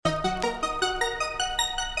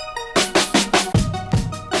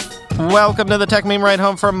Welcome to the Tech Meme Ride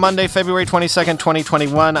Home for Monday, February 22nd,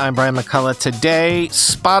 2021. I'm Brian McCullough. Today,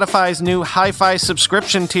 Spotify's new HiFi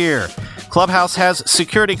subscription tier. Clubhouse has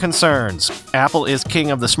security concerns. Apple is king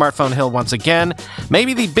of the smartphone hill once again.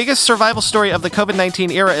 Maybe the biggest survival story of the COVID-19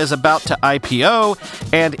 era is about to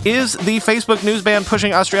IPO. And is the Facebook news ban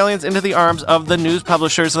pushing Australians into the arms of the news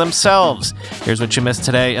publishers themselves? Here's what you missed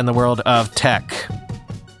today in the world of tech.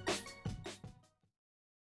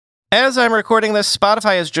 As I'm recording this,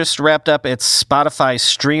 Spotify has just wrapped up its Spotify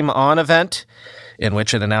Stream On event, in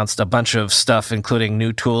which it announced a bunch of stuff, including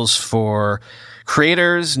new tools for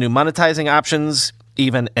creators, new monetizing options,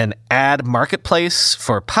 even an ad marketplace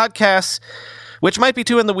for podcasts, which might be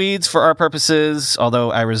too in the weeds for our purposes, although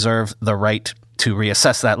I reserve the right to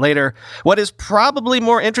reassess that later. What is probably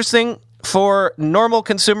more interesting for normal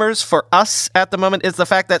consumers, for us at the moment, is the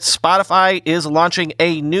fact that Spotify is launching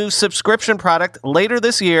a new subscription product later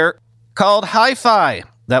this year called HiFi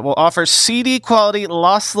that will offer CD-quality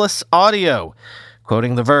lossless audio,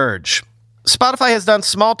 quoting The Verge. Spotify has done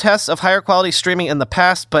small tests of higher quality streaming in the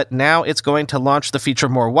past, but now it's going to launch the feature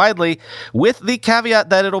more widely, with the caveat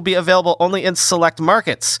that it'll be available only in select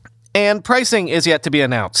markets. And pricing is yet to be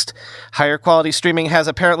announced. Higher quality streaming has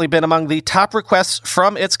apparently been among the top requests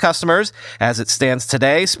from its customers. As it stands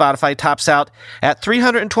today, Spotify tops out at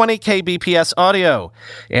 320 kbps audio.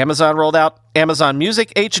 Amazon rolled out Amazon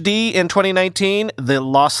Music HD in 2019. The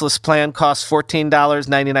lossless plan costs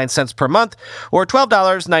 $14.99 per month, or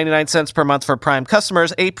 $12.99 per month for Prime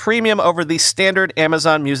customers, a premium over the standard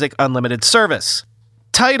Amazon Music Unlimited service.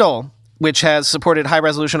 Tidal, which has supported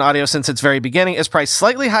high-resolution audio since its very beginning, is priced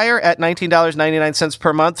slightly higher at $19.99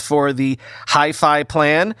 per month for the HiFi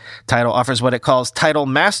plan. Tidal offers what it calls Tidal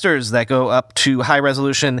Masters that go up to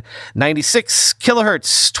high-resolution 96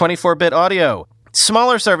 kilohertz 24-bit audio.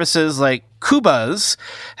 Smaller services like Kubuz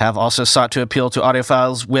have also sought to appeal to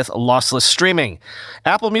audiophiles with lossless streaming.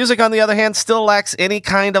 Apple Music, on the other hand, still lacks any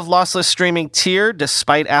kind of lossless streaming tier,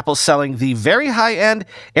 despite Apple selling the very high-end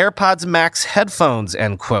AirPods Max headphones,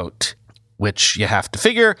 end quote, which you have to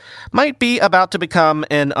figure might be about to become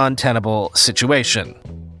an untenable situation.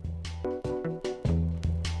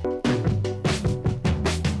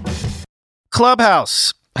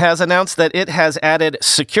 Clubhouse has announced that it has added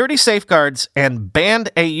security safeguards and banned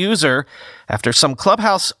a user after some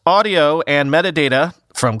Clubhouse audio and metadata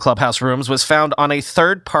from Clubhouse rooms was found on a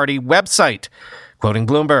third-party website, quoting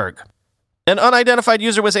Bloomberg. An unidentified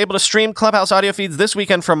user was able to stream Clubhouse audio feeds this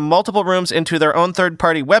weekend from multiple rooms into their own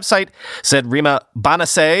third-party website, said Rima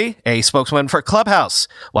Banase, a spokesman for Clubhouse.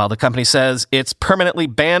 While the company says it's permanently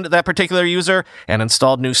banned that particular user and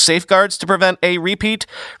installed new safeguards to prevent a repeat,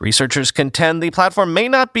 researchers contend the platform may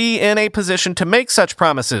not be in a position to make such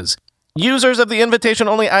promises. Users of the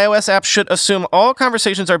invitation-only iOS app should assume all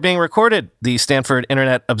conversations are being recorded. The Stanford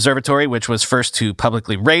Internet Observatory, which was first to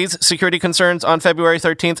publicly raise security concerns on February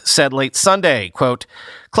 13th, said late Sunday, quote,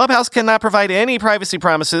 Clubhouse cannot provide any privacy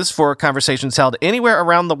promises for conversations held anywhere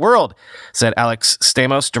around the world, said Alex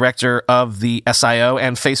Stamos, director of the SIO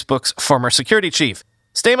and Facebook's former security chief.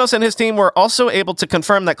 Stamos and his team were also able to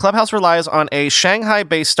confirm that Clubhouse relies on a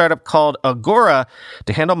Shanghai-based startup called Agora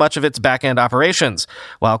to handle much of its back-end operations.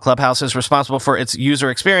 While Clubhouse is responsible for its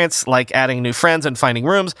user experience, like adding new friends and finding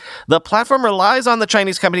rooms, the platform relies on the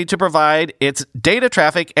Chinese company to provide its data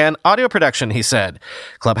traffic and audio production, he said.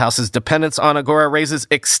 Clubhouse's dependence on Agora raises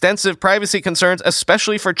extensive privacy concerns,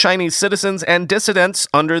 especially for Chinese citizens and dissidents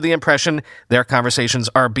under the impression their conversations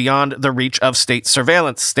are beyond the reach of state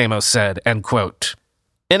surveillance, Stamos said, end quote.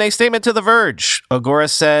 In a statement to The Verge, Agora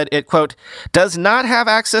said it, quote, does not have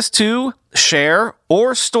access to, share,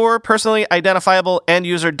 or store personally identifiable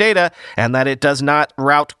end-user data, and that it does not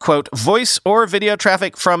route, quote, voice or video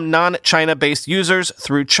traffic from non-China-based users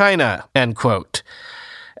through China, end quote.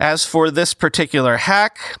 As for this particular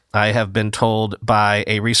hack, I have been told by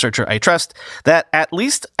a researcher I trust that at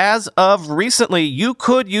least as of recently, you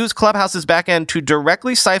could use Clubhouse's backend to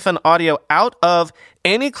directly siphon audio out of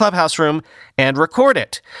any Clubhouse room and record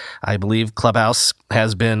it. I believe Clubhouse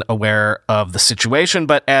has been aware of the situation,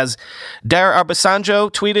 but as Dar Arbasanjo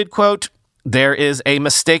tweeted, quote, there is a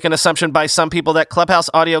mistaken assumption by some people that Clubhouse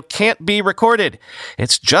audio can't be recorded.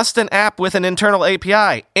 It's just an app with an internal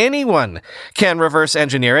API. Anyone can reverse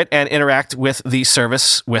engineer it and interact with the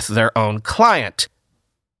service with their own client.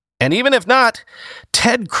 And even if not,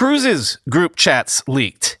 Ted Cruz's group chats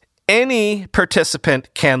leaked. Any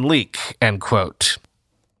participant can leak, end quote.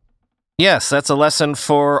 Yes, that's a lesson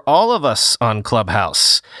for all of us on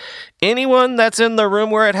Clubhouse. Anyone that's in the room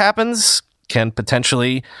where it happens can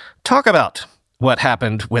potentially talk about what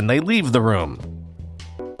happened when they leave the room.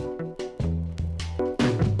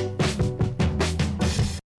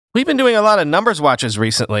 We've been doing a lot of numbers watches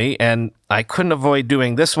recently, and I couldn't avoid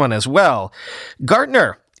doing this one as well.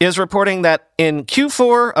 Gartner is reporting that in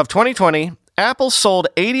Q4 of 2020, Apple sold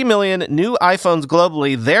 80 million new iPhones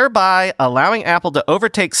globally, thereby allowing Apple to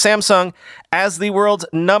overtake Samsung as the world's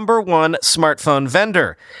 #1 smartphone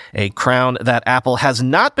vendor, a crown that Apple has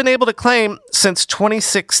not been able to claim since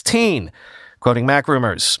 2016, quoting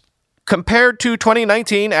MacRumors. Compared to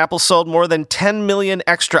 2019, Apple sold more than 10 million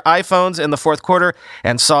extra iPhones in the fourth quarter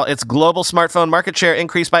and saw its global smartphone market share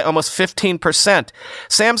increase by almost 15%.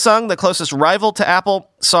 Samsung, the closest rival to Apple,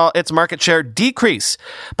 saw its market share decrease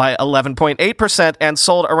by 11.8% and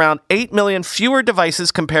sold around 8 million fewer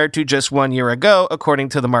devices compared to just 1 year ago, according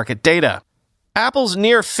to the market data. Apple's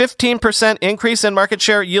near 15% increase in market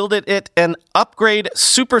share yielded it an upgrade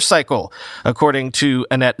supercycle, according to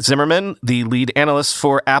Annette Zimmerman, the lead analyst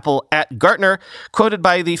for Apple at Gartner, quoted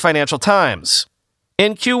by the Financial Times.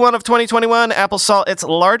 In Q1 of 2021, Apple saw its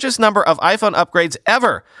largest number of iPhone upgrades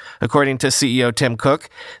ever, according to CEO Tim Cook.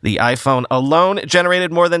 The iPhone alone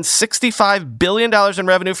generated more than $65 billion in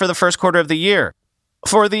revenue for the first quarter of the year.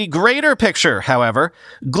 For the greater picture, however,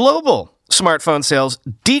 global smartphone sales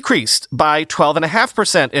decreased by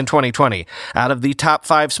 12.5% in 2020. Out of the top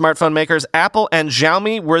 5 smartphone makers, Apple and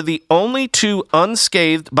Xiaomi were the only two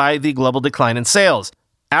unscathed by the global decline in sales.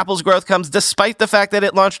 Apple's growth comes despite the fact that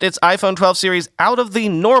it launched its iPhone 12 series out of the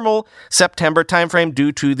normal September timeframe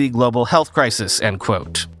due to the global health crisis, end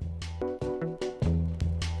quote.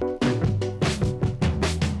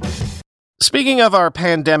 Speaking of our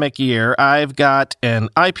pandemic year, I've got an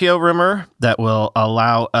IPO rumor that will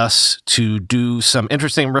allow us to do some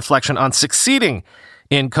interesting reflection on succeeding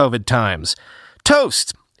in COVID times.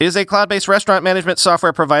 Toast is a cloud-based restaurant management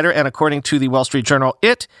software provider, and according to the Wall Street Journal,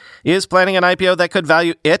 it is planning an IPO that could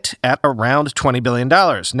value it at around $20 billion.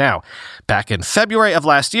 Now, back in February of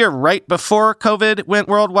last year, right before COVID went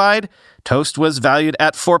worldwide, Toast was valued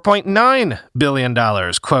at $4.9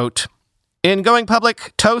 billion. Quote, in going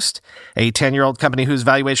public, Toast, a 10-year-old company whose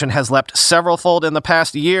valuation has leapt several-fold in the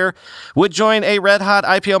past year, would join a red-hot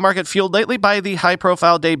IPO market fueled lately by the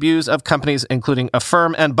high-profile debuts of companies including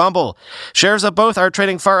Affirm and Bumble. Shares of both are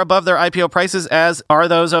trading far above their IPO prices, as are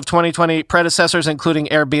those of 2020 predecessors including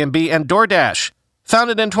Airbnb and DoorDash.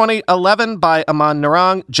 Founded in 2011 by Aman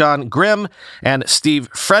Narang, John Grimm, and Steve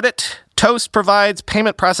Fredit, Toast provides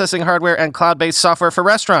payment processing hardware and cloud-based software for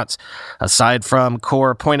restaurants. Aside from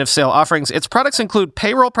core point-of-sale offerings, its products include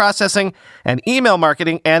payroll processing and email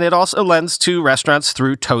marketing, and it also lends to restaurants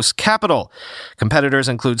through Toast Capital. Competitors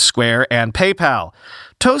include Square and PayPal.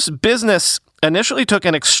 Toast Business initially took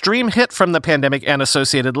an extreme hit from the pandemic and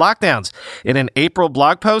associated lockdowns. In an April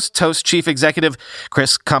blog post, Toast chief executive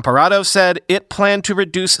Chris Comparato said it planned to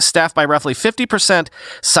reduce staff by roughly 50%,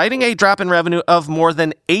 citing a drop in revenue of more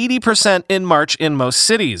than 80% in March in most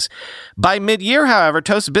cities. By mid-year, however,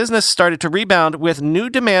 Toast Business started to rebound with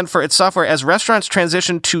new demand for its software as restaurants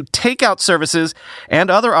transitioned to takeout services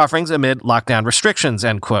and other offerings amid lockdown restrictions,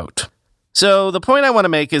 end quote. So the point I want to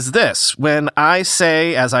make is this. When I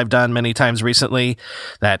say, as I've done many times recently,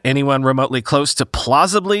 that anyone remotely close to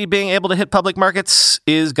plausibly being able to hit public markets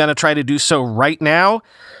is going to try to do so right now,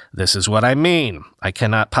 this is what I mean. I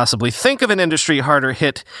cannot possibly think of an industry harder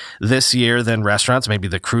hit this year than restaurants, maybe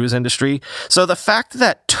the cruise industry. So the fact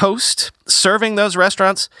that Toast, serving those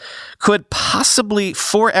restaurants, could possibly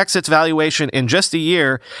 4x its valuation in just a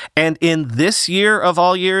year, and in this year of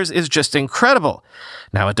all years, is just incredible.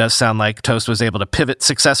 Now, it does sound like Toast was able to pivot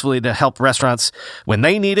successfully to help restaurants when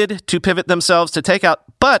they needed to pivot themselves to takeout,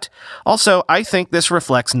 but also I think this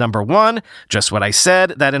reflects, number one, just what I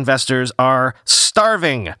said, that investors are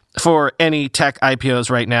starving for any tech IPOs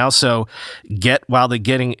right now, so get while the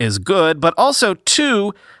getting is good, but also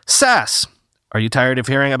two, SaaS. Are you tired of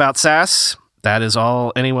hearing about SaaS? That is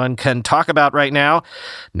all anyone can talk about right now.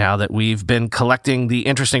 Now that we've been collecting the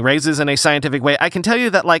interesting raises in a scientific way, I can tell you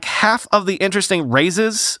that like half of the interesting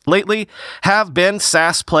raises lately have been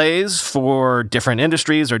SaaS plays for different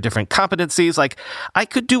industries or different competencies. Like, I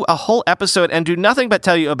could do a whole episode and do nothing but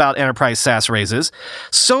tell you about enterprise SaaS raises.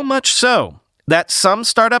 So much so that some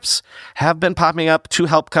startups have been popping up to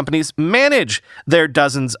help companies manage their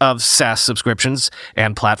dozens of SaaS subscriptions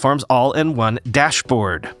and platforms all in one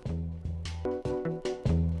dashboard.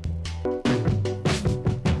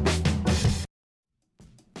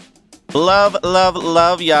 Love, love,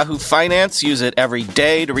 love Yahoo Finance. Use it every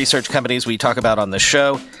day to research companies we talk about on the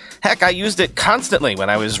show. Heck, I used it constantly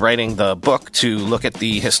when I was writing the book to look at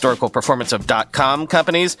the historical performance of .com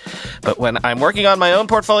companies. But when I'm working on my own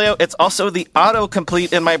portfolio, it's also the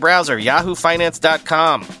autocomplete in my browser,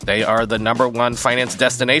 yahoofinance.com. They are the #1 finance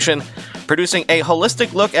destination, producing a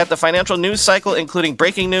holistic look at the financial news cycle, including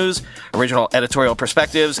breaking news, original editorial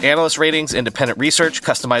perspectives, analyst ratings, independent research,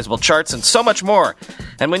 customizable charts, and so much more.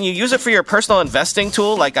 And when you use it for your personal investing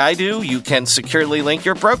tool like I do, you can securely link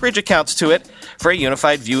your brokerage accounts to it for a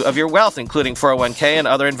unified view of your wealth, including 401k and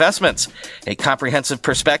other investments. A comprehensive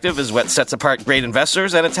perspective is what sets apart great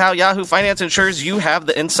investors, and it's how Yahoo Finance ensures you have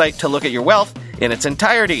the insight to look at your wealth in its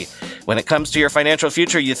entirety. When it comes to your financial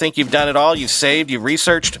future, you think you've done it all, you've saved, you've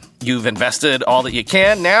researched, you've invested all that you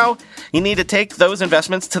can. Now, you need to take those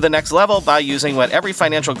investments to the next level by using what every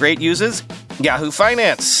financial great uses, Yahoo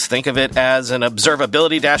Finance. Think of it as an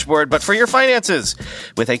observability dashboard, but for your finances.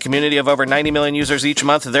 With a community of over 90 million users each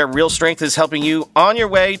month, their real strength is helping you on your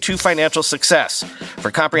way to financial success. For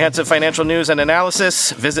comprehensive financial news and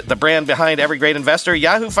analysis, visit the brand behind every great investor,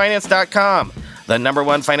 yahoofinance.com. The number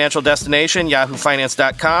one financial destination,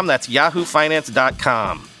 yahoofinance.com. That's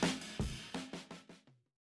yahoofinance.com.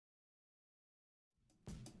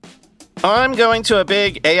 I'm going to a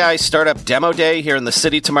big AI startup demo day here in the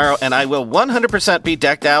city tomorrow, and I will 100% be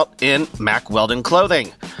decked out in Mack Weldon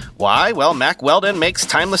clothing. Why? Well, Mack Weldon makes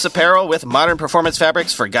timeless apparel with modern performance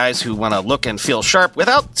fabrics for guys who want to look and feel sharp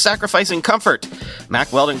without sacrificing comfort.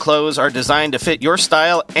 Mack Weldon clothes are designed to fit your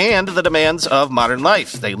style and the demands of modern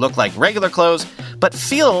life. They look like regular clothes, but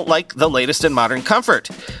feel like the latest in modern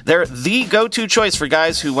comfort. They're the go-to choice for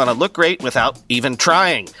guys who want to look great without even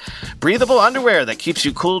trying. Breathable underwear that keeps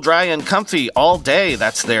you cool, dry, and comfy all day.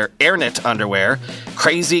 That's their AirKnit underwear.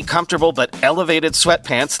 Crazy, comfortable, but elevated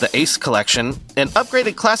sweatpants, the Ace collection. An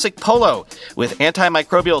upgraded classic polo with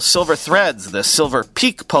antimicrobial silver threads, the Silver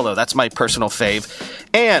Peak polo. That's my personal fave.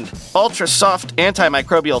 And ultra-soft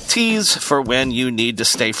antimicrobial tees for when you need to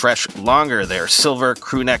stay fresh longer. Their silver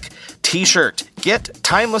crewneck t-shirt. Get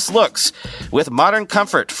timeless looks with modern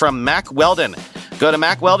comfort from Mack Weldon. Go to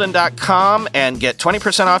MackWeldon.com and get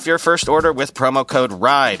 20% off your first order with promo code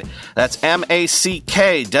RIDE. That's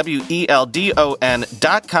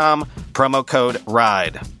MackWeldon.com, promo code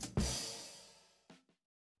RIDE.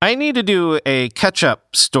 I need to do a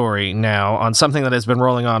catch-up story now on something that has been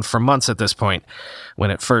rolling on for months at this point. When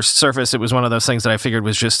it first surfaced, it was one of those things that I figured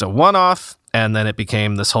was just a one-off, and then it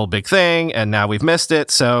became this whole big thing, and now we've missed it,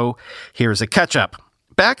 so here's a catch-up.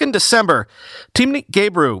 Back in December, Timnit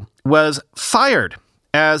Gebru was fired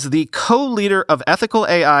as the co-leader of ethical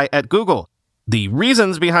AI at Google. The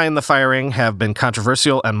reasons behind the firing have been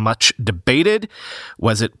controversial and much debated.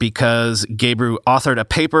 Was it because Gebru authored a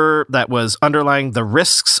paper that was underlying the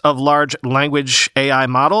risks of large language AI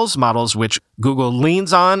models which Google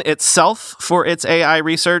leans on itself for its AI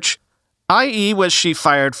research? I.e., was she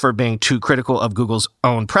fired for being too critical of Google's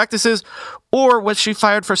own practices, or was she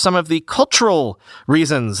fired for some of the cultural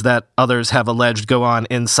reasons that others have alleged go on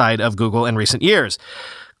inside of Google in recent years?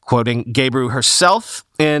 Quoting Gebru herself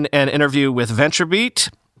in an interview with VentureBeat,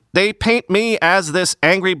 "They paint me as this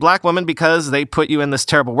angry black woman because they put you in this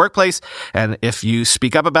terrible workplace, and if you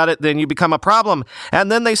speak up about it, then you become a problem.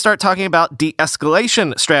 And then they start talking about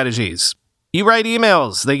de-escalation strategies. You write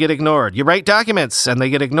emails, they get ignored. You write documents, and they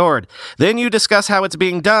get ignored. Then you discuss how it's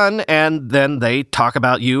being done, and then they talk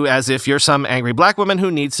about you as if you're some angry black woman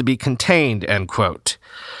who needs to be contained," end quote.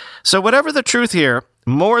 So whatever the truth here,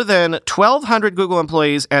 more than 1,200 Google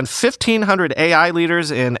employees and 1,500 AI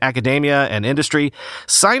leaders in academia and industry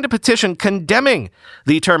signed a petition condemning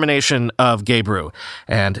the termination of Gebru.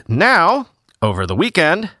 And now, over the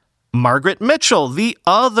weekend, Margaret Mitchell, the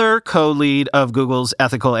other co-lead of Google's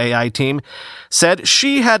ethical AI team, said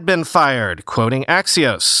she had been fired, quoting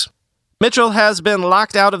Axios. Mitchell has been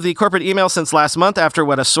locked out of the corporate email since last month after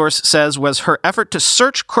what a source says was her effort to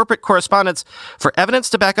search corporate correspondence for evidence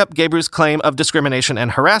to back up Gebru's claim of discrimination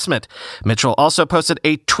and harassment. Mitchell also posted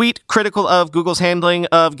a tweet critical of Google's handling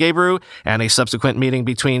of Gebru and a subsequent meeting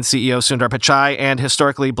between CEO Sundar Pichai and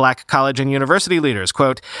historically black college and university leaders.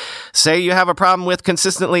 Quote, "Say you have a problem with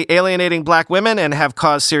consistently alienating black women and have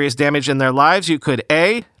caused serious damage in their lives. You could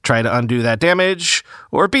A, try to undo that damage,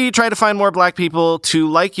 or B, try to find more black people to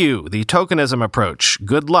like you. The tokenism approach.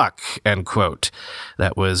 Good luck," end quote.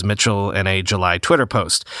 That was Mitchell in a July Twitter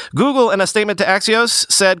post. Google, in a statement to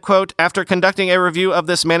Axios, said, quote, "After conducting a review of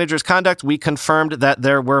this manager's conduct, we confirmed that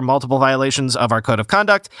there were multiple violations of our code of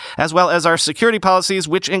conduct, as well as our security policies,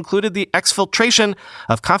 which included the exfiltration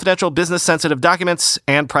of confidential business-sensitive documents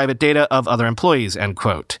and private data of other employees," end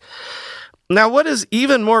quote. Now, what is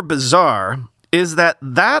even more bizarre is that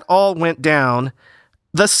all went down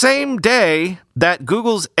the same day that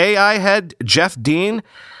Google's AI head, Jeff Dean,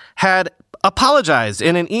 had apologized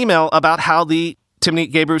in an email about how the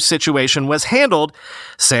Timnit Gebru situation was handled,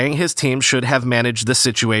 saying his team should have managed the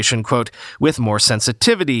situation, quote, "with more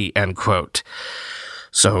sensitivity," end quote.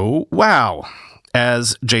 So, wow.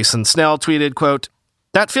 As Jason Snell tweeted, quote,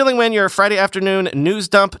 "That feeling when your Friday afternoon news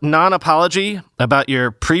dump non-apology about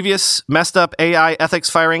your previous messed up AI ethics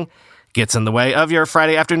firing gets in the way of your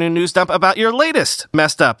Friday afternoon news dump about your latest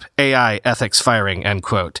messed up AI ethics firing," end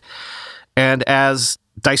quote. And as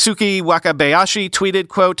Daisuke Wakabayashi tweeted,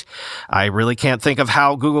 quote, "I really can't think of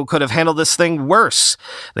how Google could have handled this thing worse.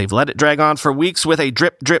 They've let it drag on for weeks with a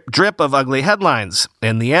drip, drip, drip of ugly headlines.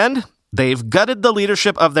 In the end, they've gutted the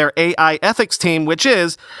leadership of their AI ethics team, which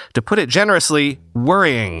is, to put it generously,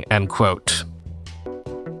 worrying," end quote.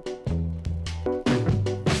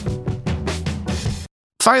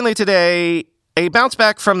 Finally today, a bounce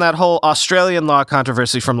back from that whole Australian law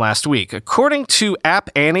controversy from last week. According to App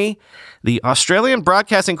Annie, the Australian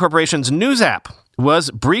Broadcasting Corporation's news app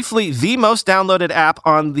was briefly the most downloaded app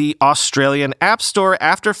on the Australian App Store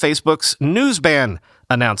after Facebook's news ban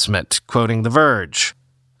announcement, quoting The Verge.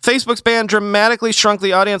 Facebook's ban dramatically shrunk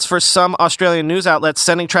the audience for some Australian news outlets,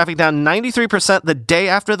 sending traffic down 93% the day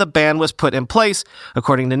after the ban was put in place,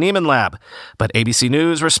 according to Neiman Lab. But ABC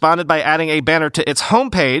News responded by adding a banner to its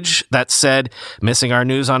homepage that said, "Missing our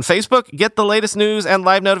news on Facebook? Get the latest news and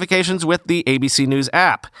live notifications with the ABC News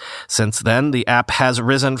app." Since then, the app has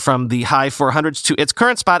risen from the high 400s to its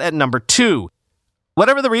current spot at number 2.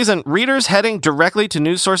 Whatever the reason, readers heading directly to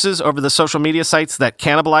news sources over the social media sites that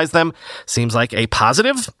cannibalize them seems like a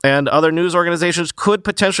positive, and other news organizations could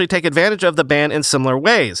potentially take advantage of the ban in similar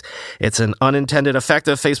ways. It's an unintended effect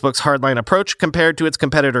of Facebook's hardline approach compared to its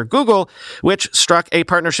competitor Google, which struck a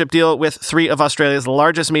partnership deal with 3 of Australia's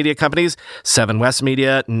largest media companies, 7 West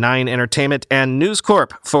Media, 9 Entertainment, and News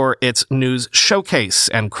Corp, for its news showcase,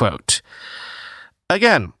 end quote.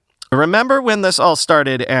 Again, remember when this all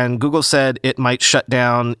started and Google said it might shut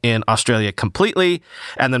down in Australia completely,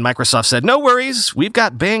 and then Microsoft said, "No worries, we've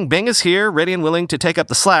got Bing. Bing is here, ready and willing to take up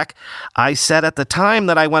the slack." I said at the time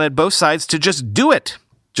that I wanted both sides to just do it.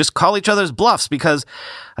 Just call each other's bluffs, because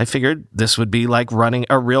I figured this would be like running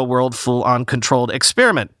a real-world, full-on controlled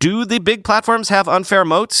experiment. Do the big platforms have unfair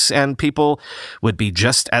moats, and people would be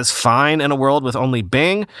just as fine in a world with only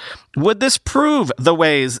Bing? Would this prove the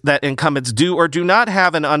ways that incumbents do or do not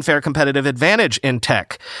have an unfair competitive advantage in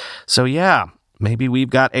tech? So yeah, maybe we've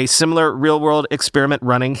got a similar real-world experiment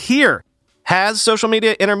running here. Has social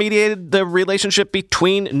media intermediated the relationship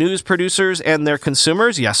between news producers and their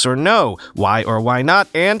consumers? Yes or no? Why or why not?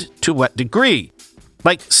 And to what degree?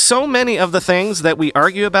 Like so many of the things that we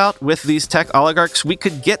argue about with these tech oligarchs, we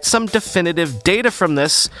could get some definitive data from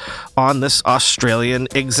this on this Australian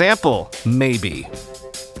example, maybe.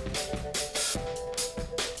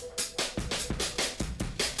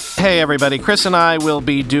 Hey everybody, Chris and I will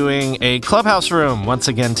be doing a Clubhouse room once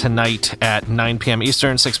again tonight at 9 p.m.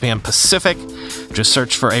 Eastern, 6 p.m. Pacific. Just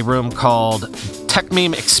search for a room called Tech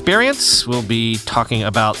Meme Experience. We'll be talking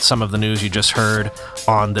about some of the news you just heard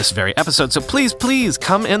on this very episode. So please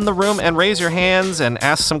come in the room and raise your hands and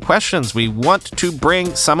ask some questions. We want to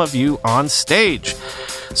bring some of you on stage.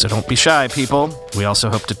 So don't be shy, people. We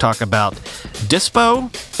also hope to talk about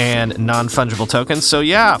Dispo and non-fungible tokens. So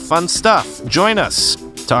yeah, fun stuff. Join us.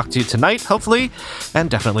 Talk to you tonight, hopefully, and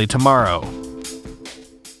definitely tomorrow.